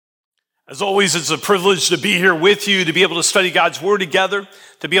As always, it's a privilege to be here with you, to be able to study God's Word together,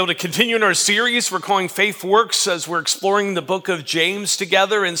 to be able to continue in our series we're calling Faith Works as we're exploring the book of James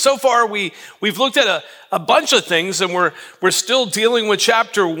together. And so far, we've looked at a bunch of things, and we're still dealing with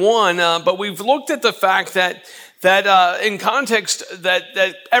chapter 1, but we've looked at the fact that in context,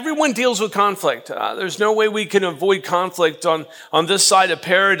 that everyone deals with conflict. There's no way we can avoid conflict on this side of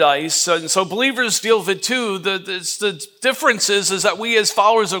paradise. And so believers deal with it too. The difference is that we as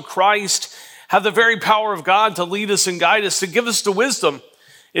followers of Christ have the very power of God to lead us and guide us, to give us the wisdom,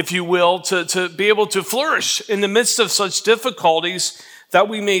 if you will, to be able to flourish in the midst of such difficulties that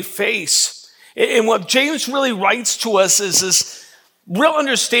we may face. And what James really writes to us is this real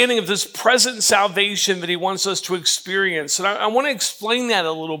understanding of this present salvation that he wants us to experience. And I want to explain that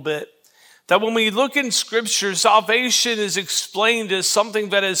a little bit. That when we look in Scripture, salvation is explained as something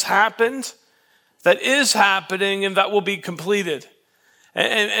that has happened, that is happening, and that will be completed.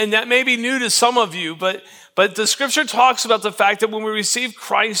 And that may be new to some of you, but the Scripture talks about the fact that when we receive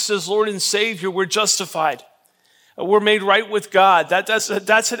Christ as Lord and Savior, we're justified. We're made right with God. That's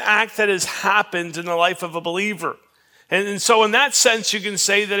an act that has happened in the life of a believer. And so in that sense, you can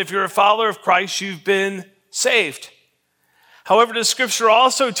say that if you're a follower of Christ, you've been saved. However, the Scripture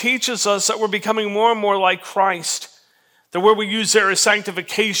also teaches us that we're becoming more and more like Christ. The word we use there is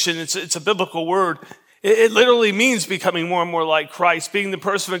sanctification. It's a biblical word. It literally means becoming more and more like Christ, being the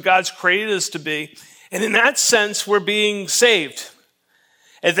person that God's created us to be. And in that sense, we're being saved.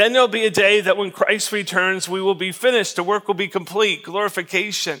 And then there'll be a day that when Christ returns, we will be finished. The work will be complete,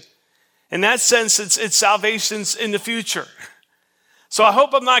 glorification. In that sense, it's salvation's in the future. So I hope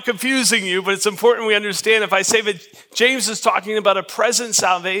I'm not confusing you, but it's important we understand if I say that James is talking about a present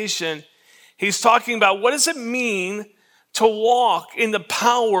salvation, he's talking about what does it mean to walk in the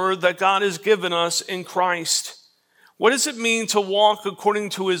power that God has given us in Christ? What does it mean to walk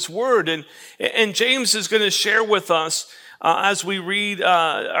according to his word? And James is going to share with us as we read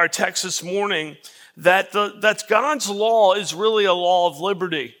our text this morning that God's law is really a law of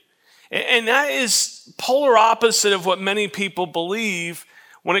liberty. And that is polar opposite of what many people believe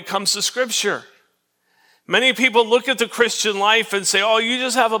when it comes to Scripture. Many people look at the Christian life and say, oh, you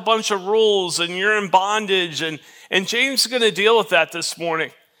just have a bunch of rules and you're in bondage. And James is going to deal with that this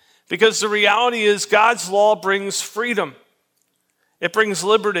morning because the reality is God's law brings freedom. It brings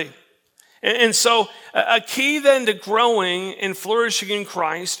liberty. And so a key then to growing and flourishing in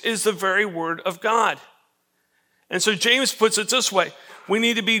Christ is the very word of God. And so James puts it this way. We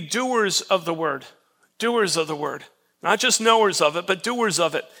need to be doers of the word. Doers of the word. Not just knowers of it, but doers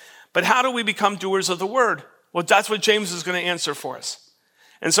of it. But how do we become doers of the word? Well, that's what James is going to answer for us.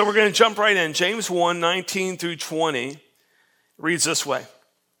 And so we're going to jump right in. James 1, 19 through 20 reads this way.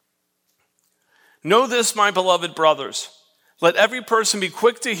 Know this, my beloved brothers. Let every person be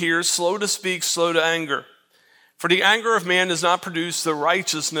quick to hear, slow to speak, slow to anger. For the anger of man does not produce the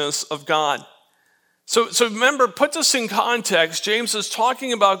righteousness of God. So remember, put this in context. James is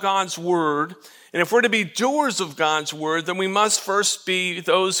talking about God's word. And if we're to be doers of God's word, then we must first be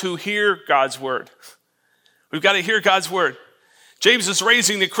those who hear God's word. We've got to hear God's word. James is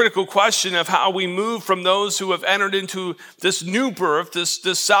raising the critical question of how we move from those who have entered into this new birth, this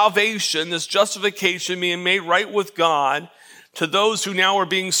salvation, this justification, being made right with God, to those who now are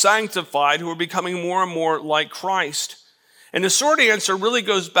being sanctified, who are becoming more and more like Christ. And the short answer really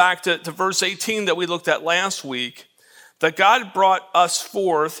goes back to verse 18 that we looked at last week, that God brought us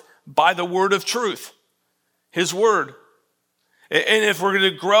forth by the word of truth, his word. And if we're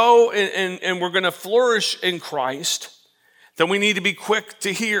going to grow and we're going to flourish in Christ, then we need to be quick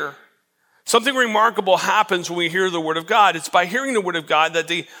to hear. Something remarkable happens when we hear the word of God. It's by hearing the word of God that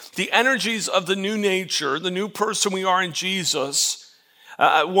the energies of the new nature, the new person we are in Jesus,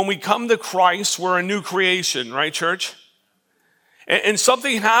 when we come to Christ, we're a new creation, right, church? And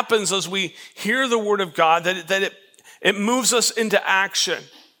something happens as we hear the word of God that it moves us into action.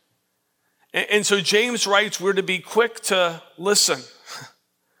 And so James writes, we're to be quick to listen.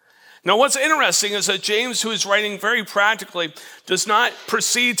 Now, what's interesting is that James, who is writing very practically, does not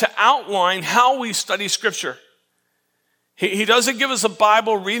proceed to outline how we study Scripture. He doesn't give us a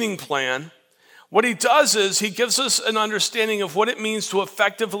Bible reading plan. What he does is he gives us an understanding of what it means to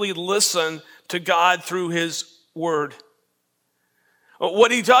effectively listen to God through his word.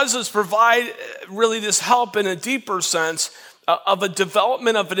 What he does is provide really this help in a deeper sense of a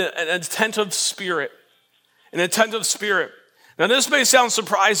development of an attentive spirit. An attentive spirit. Now this may sound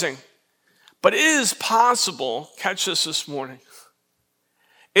surprising, but it is possible, catch this morning,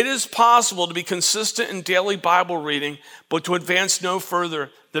 it is possible to be consistent in daily Bible reading, but to advance no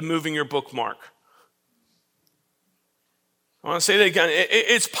further than moving your bookmark. I want to say that again.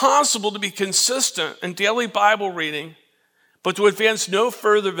 It's possible to be consistent in daily Bible reading, but to advance no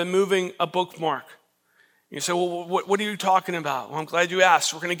further than moving a bookmark. You say, well, what are you talking about? Well, I'm glad you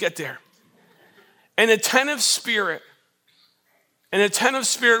asked. We're going to get there. An attentive spirit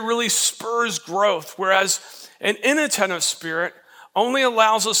really spurs growth, whereas an inattentive spirit only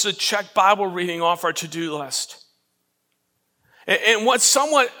allows us to check Bible reading off our to-do list. And what's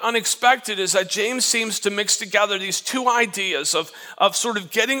somewhat unexpected is that James seems to mix together these two ideas of sort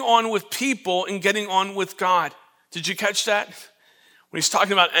of getting on with people and getting on with God. Did you catch that? When he's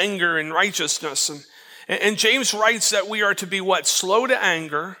talking about anger and righteousness. And James writes that we are to be what? Slow to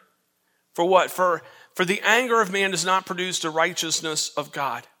anger. For what? For the anger of man does not produce the righteousness of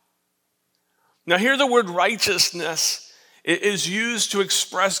God. Now here the word righteousness is used to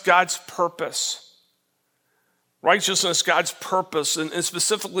express God's purpose. Righteousness, God's purpose, and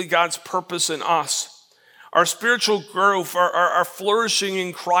specifically God's purpose in us. Our spiritual growth, our flourishing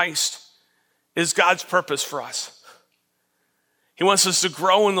in Christ is God's purpose for us. He wants us to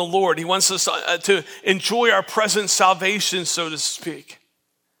grow in the Lord. He wants us to enjoy our present salvation, so to speak.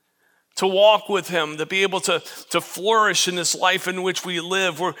 To walk with him, to be able to flourish in this life in which we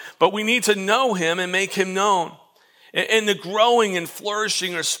live. But we need to know him and make him known. And the growing and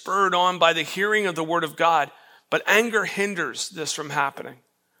flourishing are spurred on by the hearing of the word of God. But anger hinders this from happening.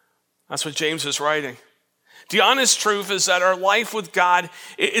 That's what James is writing. The honest truth is that our life with God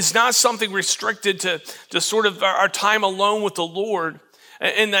is not something restricted to sort of our time alone with the Lord,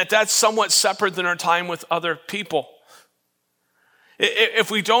 and that's somewhat separate than our time with other people.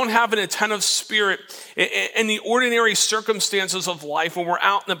 If we don't have an attentive spirit in the ordinary circumstances of life when we're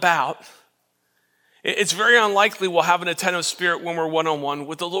out and about, it's very unlikely we'll have an attentive spirit when we're one-on-one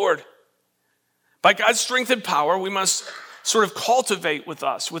with the Lord. By God's strength and power, we must sort of cultivate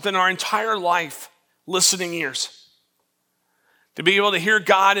within our entire life, listening ears. To be able to hear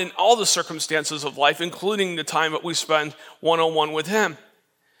God in all the circumstances of life, including the time that we spend one-on-one with him.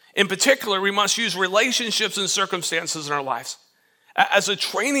 In particular, we must use relationships and circumstances in our lives as a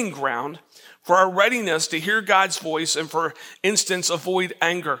training ground for our readiness to hear God's voice and, for instance, avoid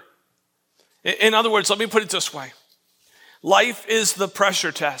anger. In other words, let me put it this way. Life is the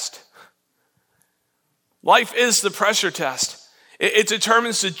pressure test. Life is the pressure test. It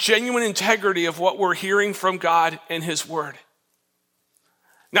determines the genuine integrity of what we're hearing from God and his word.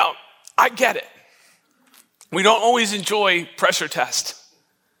 Now, I get it. We don't always enjoy pressure tests,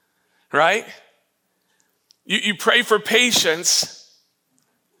 right? You pray for patience.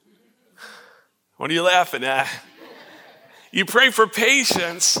 What are you laughing at? You pray for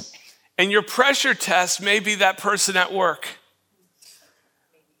patience, and your pressure test may be that person at work.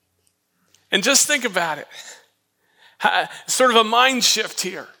 And just think about it. Sort of a mind shift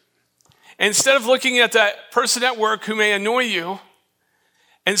here. Instead of looking at that person at work who may annoy you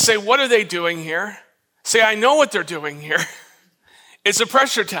and say, what are they doing here? Say, I know what they're doing here. It's a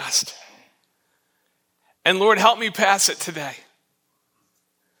pressure test. And Lord, help me pass it today.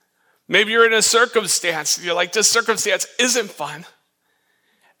 Maybe you're in a circumstance. You're like, this circumstance isn't fun.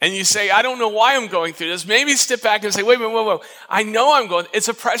 And you say, I don't know why I'm going through this. Maybe step back and say, wait a minute, whoa. I know I'm going. It's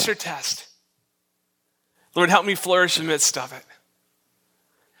a pressure test. Lord, help me flourish in the midst of it.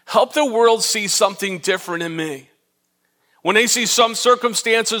 Help the world see something different in me. When they see some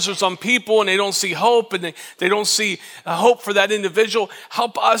circumstances or some people and they don't see hope and they don't see hope for that individual,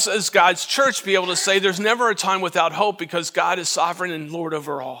 help us as God's church be able to say there's never a time without hope because God is sovereign and Lord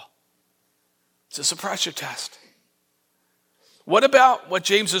over all. It's just a pressure test. What about what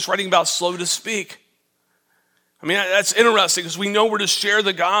James is writing about, slow to speak? I mean, that's interesting because we know we're to share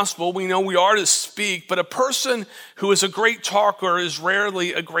the gospel. We know we are to speak, but a person who is a great talker is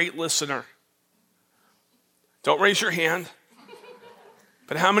rarely a great listener. Don't raise your hand.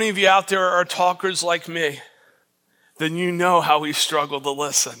 But how many of you out there are talkers like me? Then you know how we struggle to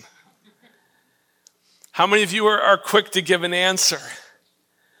listen. How many of you are quick to give an answer?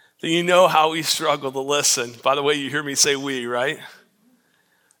 Then you know how we struggle to listen. By the way, you hear me say we, right?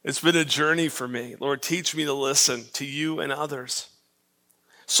 It's been a journey for me. Lord, teach me to listen to you and others.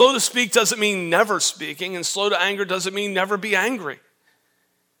 Slow to speak doesn't mean never speaking, and slow to anger doesn't mean never be angry.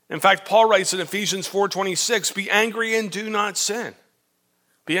 In fact, Paul writes in Ephesians 4:26, be angry and do not sin.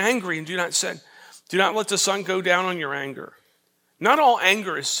 Be angry and do not sin. Do not let the sun go down on your anger. Not all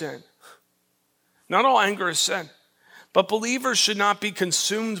anger is sin. Not all anger is sin. But believers should not be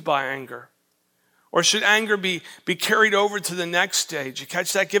consumed by anger. Or should anger be carried over to the next stage? You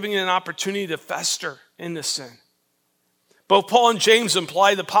catch that? Giving it an opportunity to fester in the sin. Both Paul and James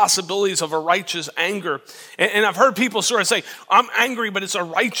imply the possibilities of a righteous anger. And I've heard people sort of say, I'm angry, but it's a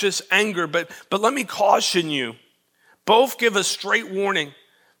righteous anger. But let me caution you. Both give a straight warning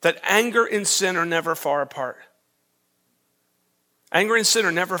that anger and sin are never far apart. Anger and sin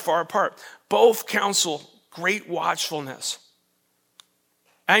are never far apart. Both counsel great watchfulness.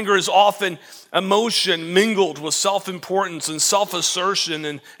 Anger is often emotion mingled with self-importance and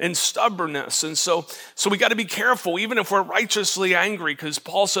self-assertion and stubbornness. And so we got to be careful, even if we're righteously angry, because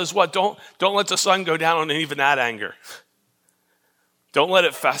Paul says, what? Don't let the sun go down on even that anger. Don't let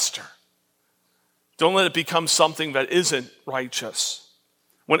it fester. Don't let it become something that isn't righteous.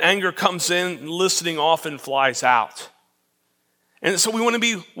 When anger comes in, listening often flies out. And so we want to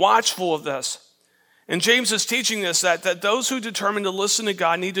be watchful of this. And James is teaching us that those who determine to listen to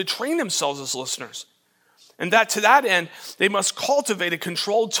God need to train themselves as listeners. And that to that end, they must cultivate a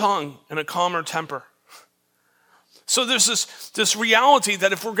controlled tongue and a calmer temper. So there's this reality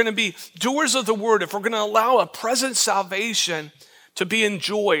that if we're going to be doers of the word, if we're going to allow a present salvation to be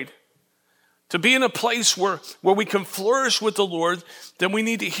enjoyed, to be in a place where we can flourish with the Lord, then we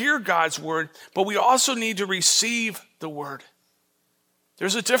need to hear God's word, but we also need to receive the word.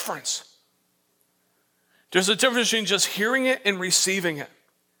 There's a difference. There's a difference between just hearing it and receiving it.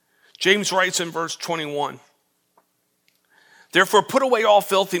 James writes in verse 21, "Therefore put away all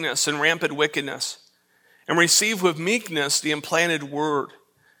filthiness and rampant wickedness, and receive with meekness the implanted word,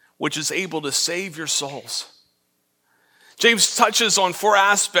 which is able to save your souls." James touches on 4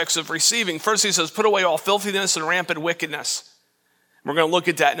 aspects of receiving. First, he says, put away all filthiness and rampant wickedness. We're going to look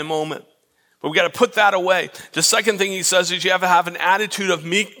at that in a moment. But we got to put that away. The second thing he says is you have to have an attitude of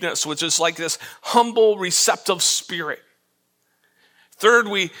meekness, which is like this humble, receptive spirit. Third,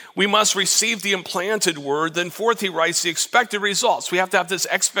 we must receive the implanted word. Then fourth, he writes the expected results. We have to have this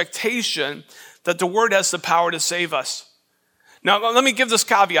expectation that the word has the power to save us. Now, let me give this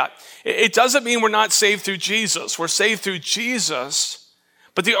caveat. It doesn't mean we're not saved through Jesus. We're saved through Jesus.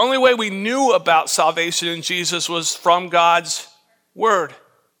 But the only way we knew about salvation in Jesus was from God's word.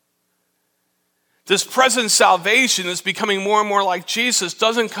 This present salvation is becoming more and more like Jesus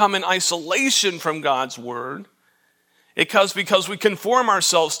doesn't come in isolation from God's word. It comes because we conform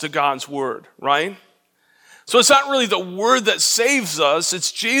ourselves to God's word, right? So it's not really the word that saves us.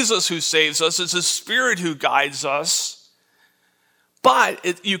 It's Jesus who saves us. It's his Spirit who guides us.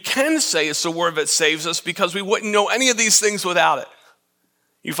 But you can say it's the word that saves us because we wouldn't know any of these things without it.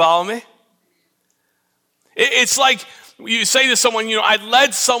 You follow me? It's like you say to someone, I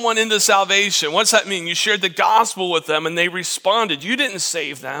led someone into salvation. What's that mean? You shared the gospel with them and they responded. You didn't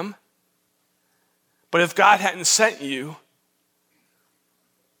save them. But if God hadn't sent you,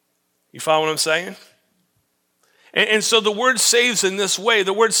 you follow what I'm saying? And so the word saves in this way.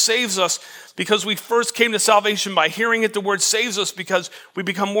 The word saves us because we first came to salvation by hearing it. The word saves us because we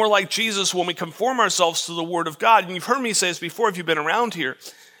become more like Jesus when we conform ourselves to the word of God. And you've heard me say this before if you've been around here.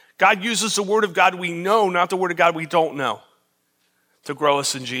 God uses the word of God we know, not the word of God we don't know, to grow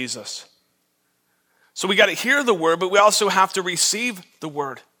us in Jesus. So we got to hear the word, but we also have to receive the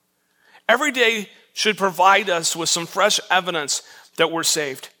word. Every day should provide us with some fresh evidence that we're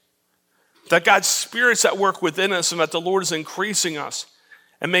saved, that God's Spirit's at work within us and that the Lord is increasing us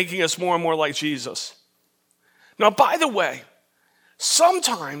and making us more and more like Jesus. Now, by the way,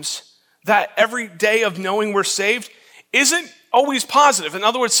 sometimes that every day of knowing we're saved isn't always positive. In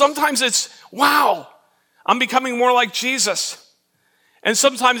other words, sometimes it's, wow, I'm becoming more like Jesus. And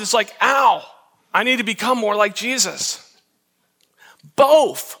sometimes it's like, ow, I need to become more like Jesus.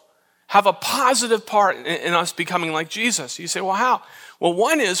 Both have a positive part in us becoming like Jesus. You say, well, how? Well,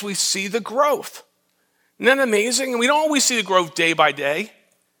 one is we see the growth. Isn't that amazing? And we don't always see the growth day by day,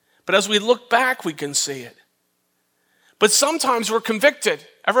 but as we look back, we can see it. But sometimes we're convicted.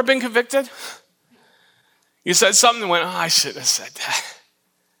 Ever been convicted? You said something and went, I shouldn't have said that.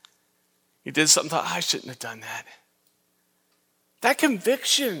 You did something, I shouldn't have done that. That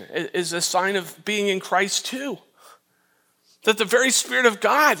conviction is a sign of being in Christ too. That the very Spirit of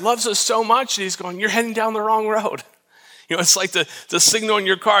God loves us so much that he's going, you're heading down the wrong road. It's like the signal in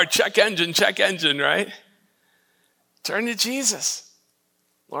your car, check engine, right? Turn to Jesus.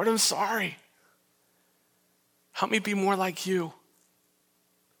 Lord, I'm sorry. Help me be more like you.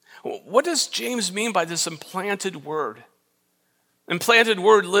 What does James mean by this implanted word? Implanted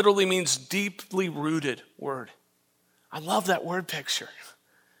word literally means deeply rooted word. I love that word picture.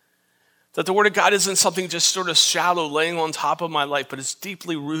 That the word of God isn't something just sort of shallow laying on top of my life, but it's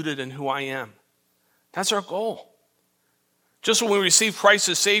deeply rooted in who I am. That's our goal. Just when we receive Christ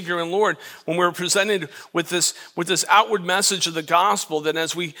as Savior and Lord, when we're presented with this outward message of the gospel, then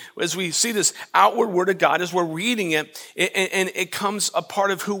as we see this outward word of God, as we're reading it, and it comes a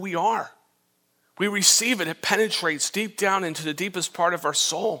part of who we are. We receive it. It penetrates deep down into the deepest part of our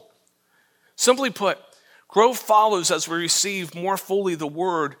soul. Simply put, Growth follows as we receive more fully the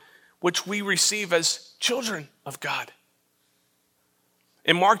word, which we receive as children of God.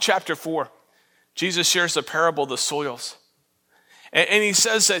 In Mark chapter 4, Jesus shares the parable of the soils. And he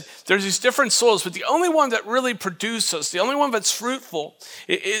says that there's these different soils, but the only one that really produces, the only one that's fruitful,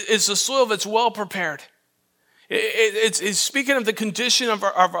 is the soil that's well prepared. It's speaking of the condition of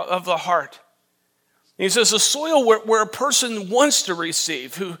the heart. And he says the soil where a person wants to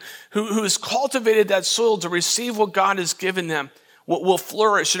receive, who has cultivated that soil to receive what God has given them, will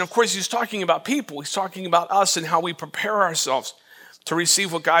flourish. And of course, he's talking about people. He's talking about us and how we prepare ourselves to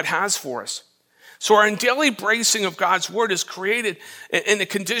receive what God has for us. So our daily bracing of God's word is created in the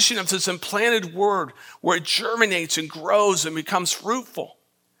condition of this implanted word where it germinates and grows and becomes fruitful.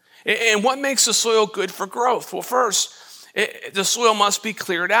 And what makes the soil good for growth? Well, first, the soil must be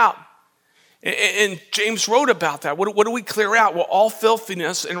cleared out. And James wrote about that. What do we clear out? Well, all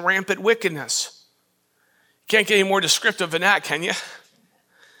filthiness and rampant wickedness. Can't get any more descriptive than that, can you?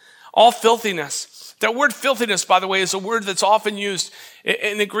 All filthiness. That word filthiness, by the way, is a word that's often used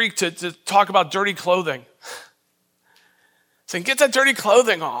in the Greek to talk about dirty clothing. Saying, get that dirty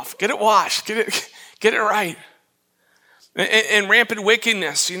clothing off. Get it washed. Get it right. And rampant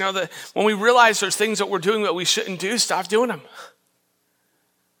wickedness. You know, when we realize there's things that we're doing that we shouldn't do, stop doing them.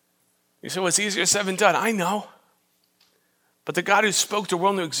 You say, well, it's easier said than done. I know. But the God who spoke the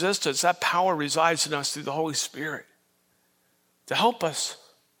world into existence, that power resides in us through the Holy Spirit to help us,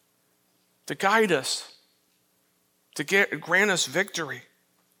 to guide us, to grant us victory.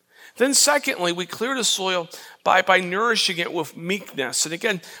 Then secondly, we clear the soil by nourishing it with meekness. And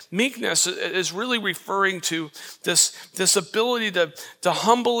again, meekness is really referring to this ability to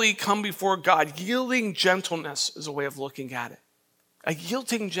humbly come before God. Yielding gentleness is a way of looking at it. A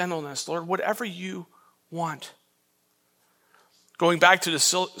yielding gentleness, Lord, whatever you want. Going back to the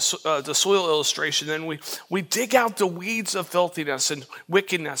soil illustration, then we dig out the weeds of filthiness and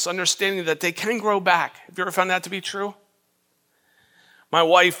wickedness, understanding that they can grow back. Have you ever found that to be true? My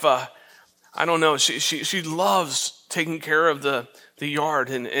wife, I don't know, she loves taking care of the yard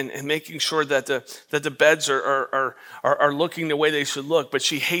and making sure that the beds are looking the way they should look, but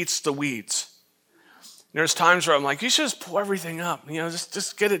she hates the weeds. There's times where I'm like, you should just pull everything up,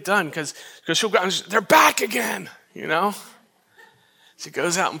 just get it done, because she'll go, they're back again, She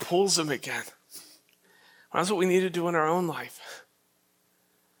goes out and pulls them again. Well, that's what we need to do in our own life.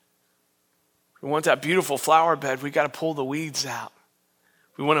 We want that beautiful flower bed, we got to pull the weeds out.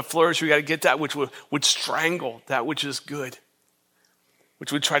 We want to flourish, we got to get that which would strangle that which is good,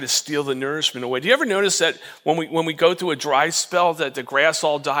 which would try to steal the nourishment away. Do you ever notice that when we go through a dry spell that the grass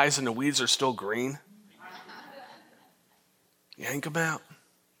all dies and the weeds are still green? Yank them out.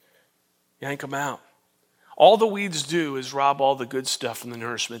 Yank them out. All the weeds do is rob all the good stuff from the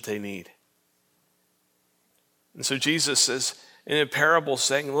nourishment they need. And so Jesus says in a parable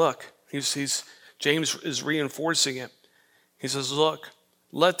saying, look, James is reinforcing it. He says, look,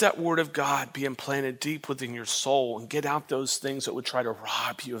 let that word of God be implanted deep within your soul and get out those things that would try to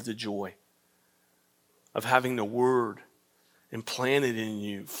rob you of the joy of having the word implanted in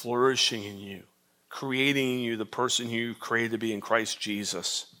you, flourishing in you, creating in you the person who you created to be in Christ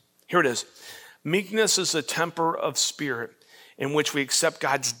Jesus. Here it is. Meekness is a temper of spirit in which we accept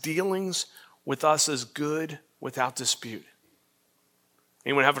God's dealings with us as good without dispute.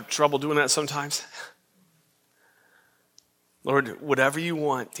 Anyone have trouble doing that sometimes? Lord, whatever you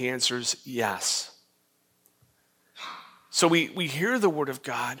want, the answer is yes. So we hear the word of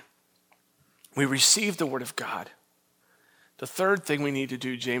God. We receive the word of God. The third thing we need to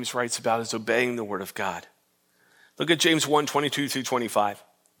do, James writes about, is obeying the word of God. Look at James 1, 22 through 25.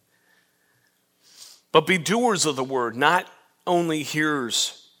 But be doers of the word, not only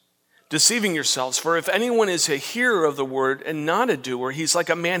hearers, deceiving yourselves. For if anyone is a hearer of the word and not a doer, he's like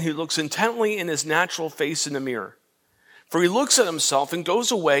a man who looks intently in his natural face in the mirror. For he looks at himself and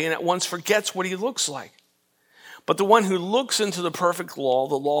goes away and at once forgets what he looks like. But the one who looks into the perfect law,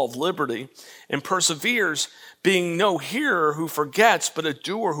 the law of liberty, and perseveres, being no hearer who forgets, but a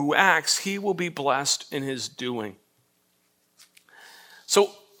doer who acts, he will be blessed in his doing.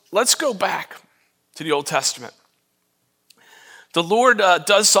 So let's go back to the Old Testament. The Lord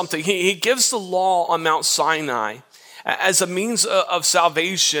does something. He gives the law on Mount Sinai as a means of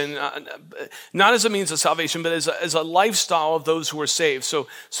salvation, not as a means of salvation, but as a lifestyle of those who are saved. So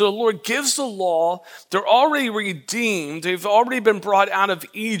the Lord gives the law. They're already redeemed. They've already been brought out of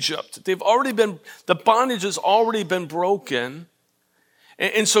Egypt. The bondage has already been broken.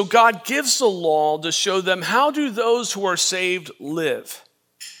 And so God gives the law to show them, how do those who are saved live?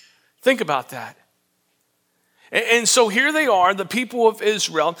 Think about that. And so here they are, the people of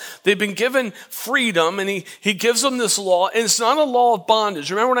Israel. They've been given freedom, and he gives them this law. And it's not a law of bondage.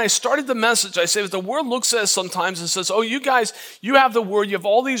 Remember, when I started the message, I said, the world looks at us sometimes and says, oh, you guys, you have the word. You have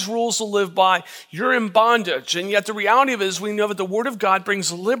all these rules to live by. You're in bondage. And yet the reality of it is we know that the word of God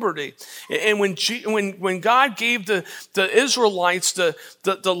brings liberty. And when God gave the Israelites the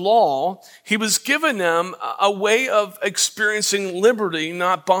law, he was giving them a way of experiencing liberty,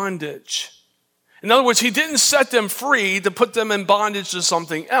 not bondage. In other words, he didn't set them free to put them in bondage to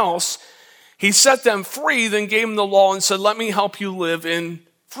something else. He set them free, then gave them the law and said, let me help you live in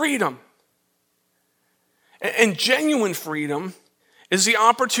freedom. And genuine freedom is the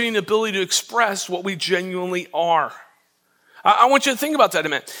opportunity and ability to express what we genuinely are. I want you to think about that a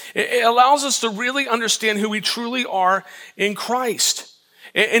minute. It allows us to really understand who we truly are in Christ,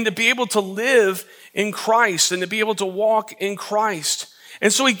 and to be able to live in Christ, and to be able to walk in Christ.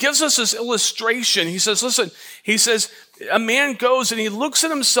 And so he gives us this illustration. He says, listen, he says, a man goes and he looks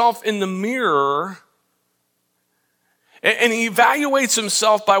at himself in the mirror and he evaluates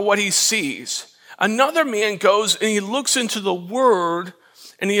himself by what he sees. Another man goes and he looks into the word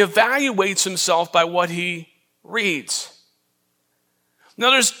and he evaluates himself by what he reads. Now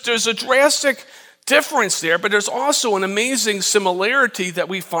there's a drastic difference there, but there's also an amazing similarity that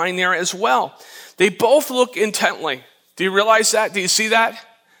we find there as well. They both look intently. Do you realize that? Do you see that?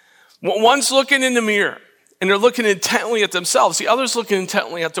 One's looking in the mirror, and they're looking intently at themselves. The other's looking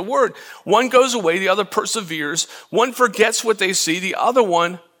intently at the word. One goes away, the other perseveres. One forgets what they see, the other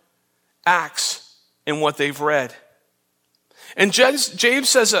one acts in what they've read. And James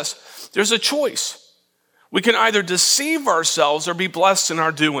says this, there's a choice. We can either deceive ourselves or be blessed in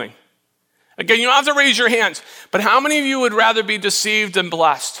our doing. Again, you don't have to raise your hands, but how many of you would rather be deceived than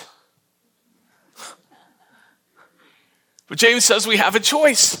blessed? But James says we have a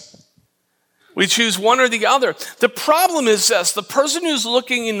choice. We choose one or the other. The problem is this, the person who's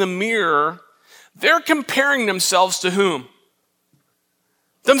looking in the mirror, they're comparing themselves to whom?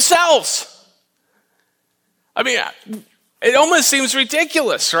 Themselves. I mean, it almost seems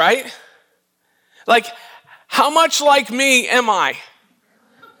ridiculous, right? Like, how much like me am I?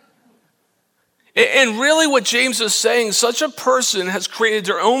 And really what James is saying, such a person has created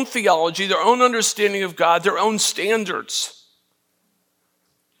their own theology, their own understanding of God, their own standards.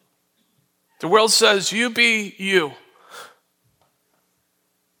 The world says, you be you.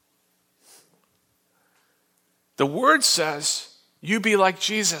 The word says, you be like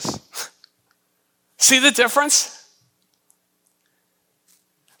Jesus. See the difference?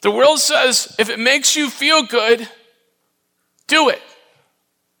 The world says, if it makes you feel good, do it.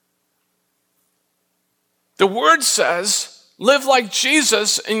 The word says, live like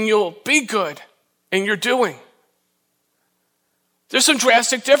Jesus and you'll be good in your doing. There's some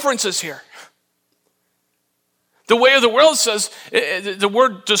drastic differences here. The way of the world says, the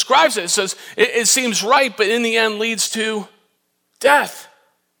word describes it, it says, it seems right, but in the end leads to death.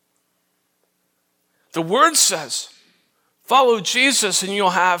 The word says, follow Jesus and you'll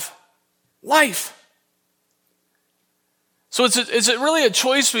have life. So is it really a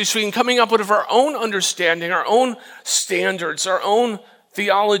choice between coming up with our own understanding, our own standards, our own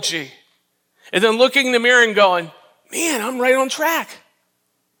theology, and then looking in the mirror and going, man, I'm right on track.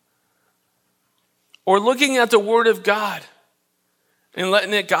 Or looking at the Word of God and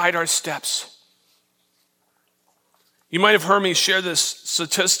letting it guide our steps. You might have heard me share this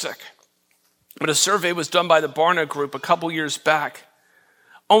statistic, but a survey was done by the Barna Group a couple years back.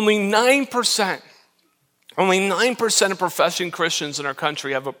 Only 9% of professing Christians in our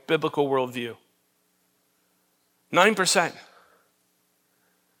country have a biblical worldview. 9%.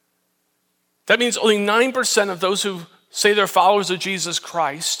 That means only 9% of those who say they're followers of Jesus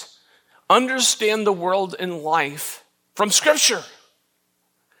Christ understand the world and life from Scripture.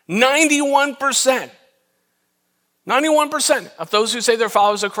 91%. 91% of those who say they're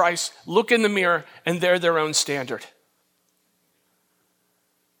followers of Christ look in the mirror and they're their own standard.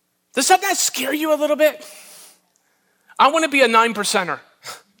 Does that not scare you a little bit? I want to be a 9%er.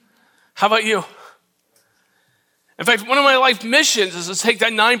 How about you? In fact, one of my life missions is to take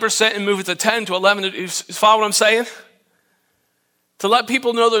that 9% and move it to 10 to 11. You follow what I'm saying? To let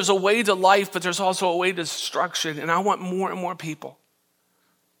people know there's a way to life, but there's also a way to destruction. And I want more and more people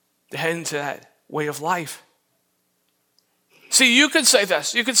to head into that way of life. See, you could say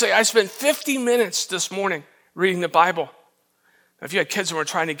this. You could say, I spent 50 minutes this morning reading the Bible. If you had kids and were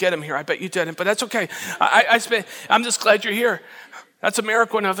trying to get them here, I bet you didn't, but that's okay. I'm just glad you're here. That's a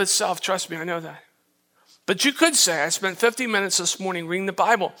miracle in of itself. Trust me, I know that. But you could say, I spent 50 minutes this morning reading the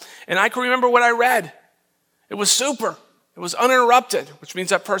Bible, and I can remember what I read. It was super. It was uninterrupted, which means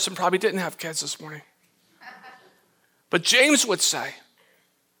that person probably didn't have kids this morning. But James would say,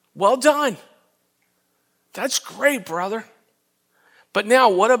 well done. That's great, brother. But now,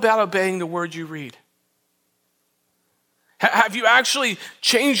 what about obeying the word you read? Have you actually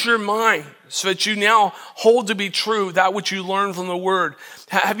changed your mind so that you now hold to be true that which you learned from the word?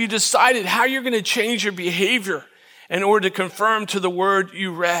 Have you decided how you're going to change your behavior in order to conform to the word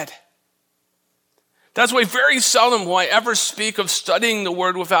you read? That's why very seldom will I ever speak of studying the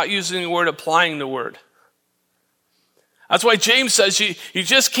word without using the word applying the word. That's why James says you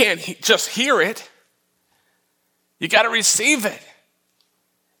just can't just hear it. You got to receive it.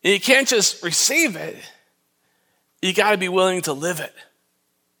 And you can't just receive it. You got to be willing to live it.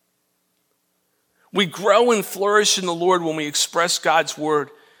 We grow and flourish in the Lord when we express God's word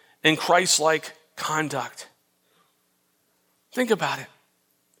in Christ-like conduct. Think about it.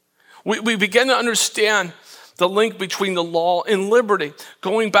 We begin to understand the link between the law and liberty.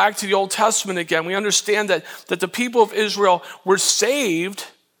 Going back to the Old Testament again, we understand that the people of Israel were saved,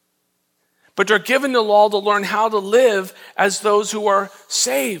 but they're given the law to learn how to live as those who are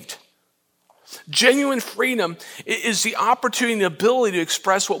saved. Genuine freedom is the opportunity and the ability to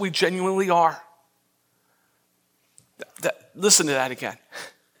express what we genuinely are. Listen to that again.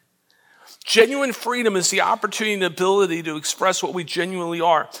 Genuine freedom is the opportunity and ability to express what we genuinely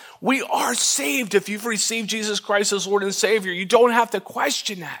are. We are saved if you've received Jesus Christ as Lord and Savior. You don't have to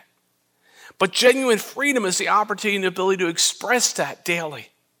question that. But genuine freedom is the opportunity and ability to express that daily.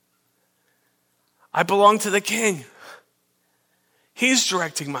 I belong to the King. He's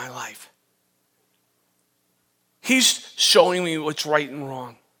directing my life. He's showing me what's right and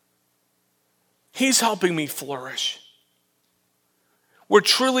wrong. He's helping me flourish. We're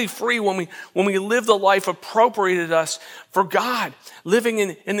truly free when we live the life appropriated us for God, living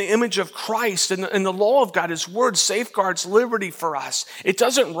in the image of Christ. And the law of God, His word, safeguards liberty for us. It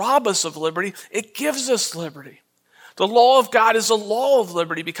doesn't rob us of liberty. It gives us liberty. The law of God is a law of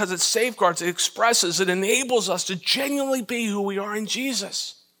liberty because it safeguards, it expresses, it enables us to genuinely be who we are in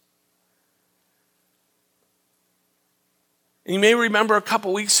Jesus. And you may remember a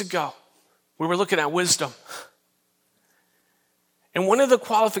couple weeks ago, we were looking at wisdom. And one of the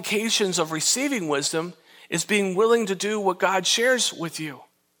qualifications of receiving wisdom is being willing to do what God shares with you.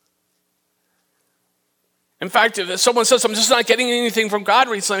 In fact, if someone says, I'm just not getting anything from God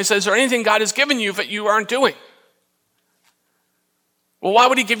recently, he says, is there anything God has given you that you aren't doing? Well, why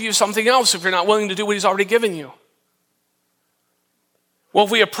would He give you something else if you're not willing to do what He's already given you? Well,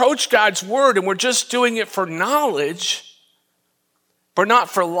 if we approach God's word and we're just doing it for knowledge, but not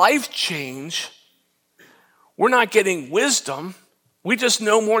for life change, we're not getting wisdom. We just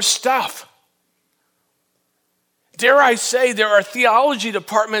know more stuff. Dare I say, there are theology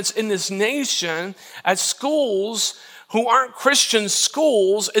departments in this nation at schools who aren't Christian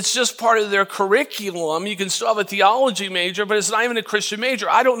schools. It's just part of their curriculum. You can still have a theology major, but it's not even a Christian major.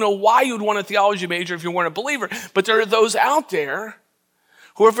 I don't know why you would want a theology major if you weren't a believer, but there are those out there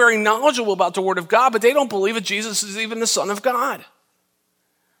who are very knowledgeable about the Word of God, but they don't believe that Jesus is even the Son of God.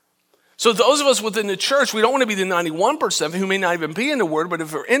 So those of us within the church, we don't want to be the 91% who may not even be in the Word, but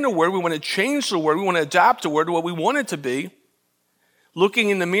if we're in the Word, we want to change the Word, we want to adapt the Word to what we want it to be, looking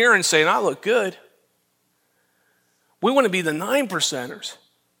in the mirror and saying, I look good. We want to be the 9%ers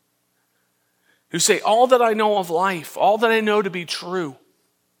who say, all that I know of life, all that I know to be true,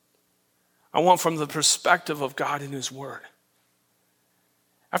 I want from the perspective of God in His Word.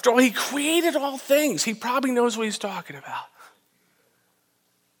 After all, He created all things. He probably knows what He's talking about.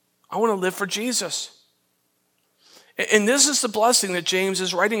 I want to live for Jesus. And this is the blessing that James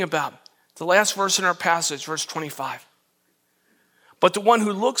is writing about. The last verse in our passage, verse 25. But the one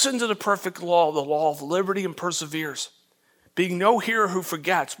who looks into the perfect law, the law of liberty, and perseveres, being no hearer who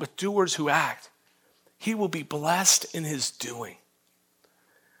forgets, but doers who act, he will be blessed in his doing.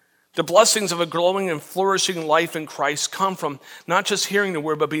 The blessings of a growing and flourishing life in Christ come from not just hearing the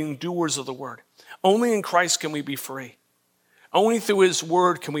word, but being doers of the word. Only in Christ can we be free. Only through His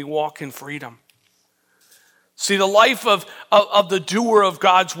word can we walk in freedom. See, the life of the doer of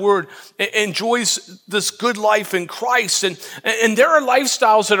God's word enjoys this good life in Christ. And there are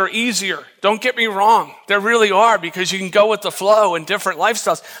lifestyles that are easier. Don't get me wrong. There really are, because you can go with the flow in different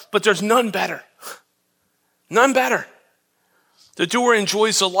lifestyles. But there's none better. None better. The doer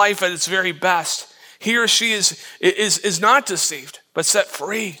enjoys the life at its very best. He or she is not deceived, but set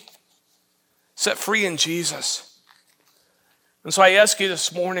free. Set free in Jesus. And so I ask you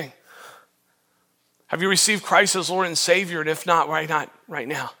this morning, have you received Christ as Lord and Savior? And if not, why not right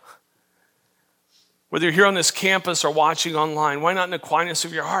now? Whether you're here on this campus or watching online, why not in the quietness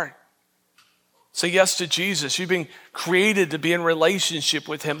of your heart? Say yes to Jesus. You've been created to be in relationship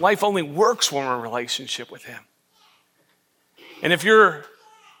with Him. Life only works when we're in relationship with Him. And if you're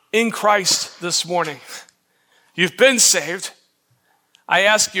in Christ this morning, you've been saved, I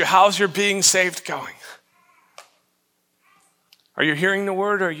ask you, how's your being saved going? Are you hearing the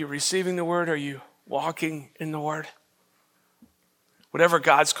word? Are you receiving the word? Are you walking in the word? Whatever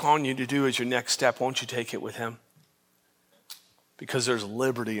God's calling you to do as your next step, won't you take it with him? Because there's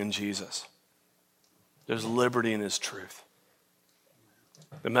liberty in Jesus. There's liberty in his truth.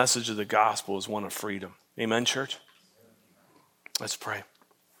 The message of the gospel is one of freedom. Amen, church? Let's pray.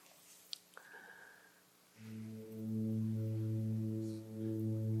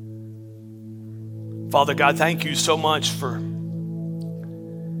 Father God, thank you so much for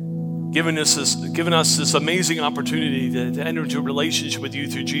giving us this amazing opportunity to enter into a relationship with you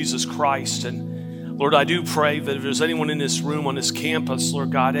through Jesus Christ. And Lord, I do pray that if there's anyone in this room, on this campus,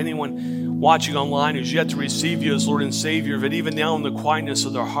 Lord God, anyone watching online who's yet to receive you as Lord and Savior, that even now in the quietness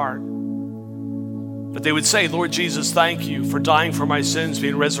of their heart, that they would say, Lord Jesus, thank you for dying for my sins,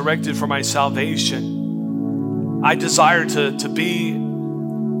 being resurrected for my salvation. I desire to be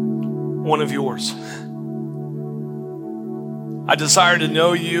one of yours. I desire to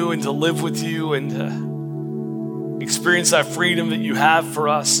know you and to live with you and to experience that freedom that you have for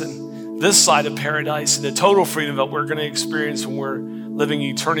us and this side of paradise and the total freedom that we're going to experience when we're living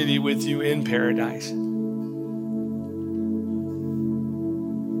eternity with you in paradise.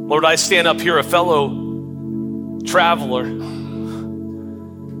 Lord, I stand up here a fellow traveler.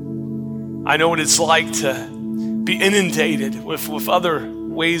 I know what it's like to be inundated with other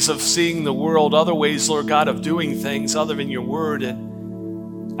ways of seeing the world, other ways, Lord God, of doing things other than your word,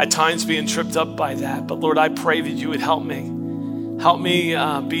 and at times being tripped up by that. But Lord, I pray that you would help me. Help me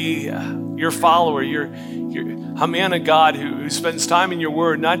be your follower, a man of God who spends time in your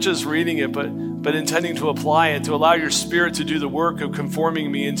word, not just reading it, but intending to apply it, to allow your spirit to do the work of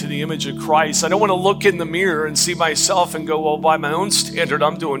conforming me into the image of Christ. I don't want to look in the mirror and see myself and go, well, by my own standard,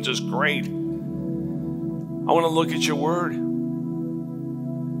 I'm doing just great. I want to look at your word.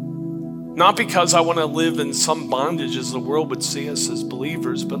 Not because I want to live in some bondage as the world would see us as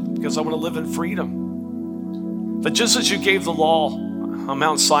believers, but because I want to live in freedom. That just as you gave the law on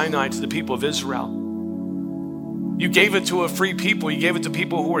Mount Sinai to the people of Israel, you gave it to a free people. You gave it to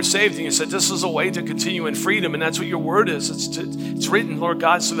people who were saved. And you said, this is a way to continue in freedom. And that's what your word is. It's written, Lord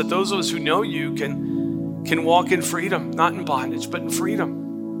God, so that those of us who know you can walk in freedom, not in bondage, but in freedom.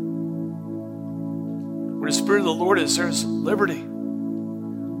 Where the Spirit of the Lord is, there's liberty.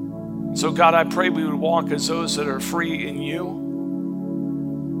 So God, I pray we would walk as those that are free in you.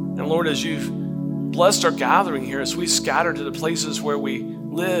 And Lord, as you've blessed our gathering here, as we scatter to the places where we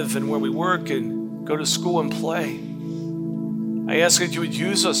live and where we work and go to school and play, I ask that you would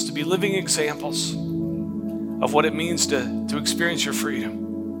use us to be living examples of what it means to experience your freedom.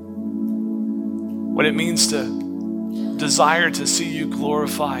 What it means to desire to see you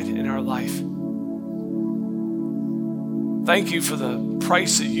glorified in our life. Thank you for the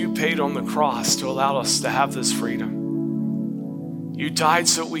price that you paid on the cross to allow us to have this freedom. You died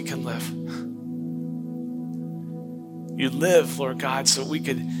so we can live. You live, Lord God, so we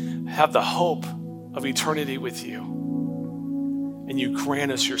could have the hope of eternity with you. And you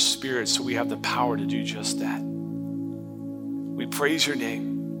grant us your spirit so we have the power to do just that. We praise your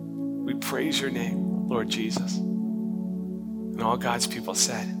name. We praise your name, Lord Jesus. And all God's people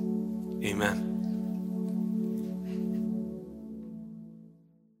said, amen.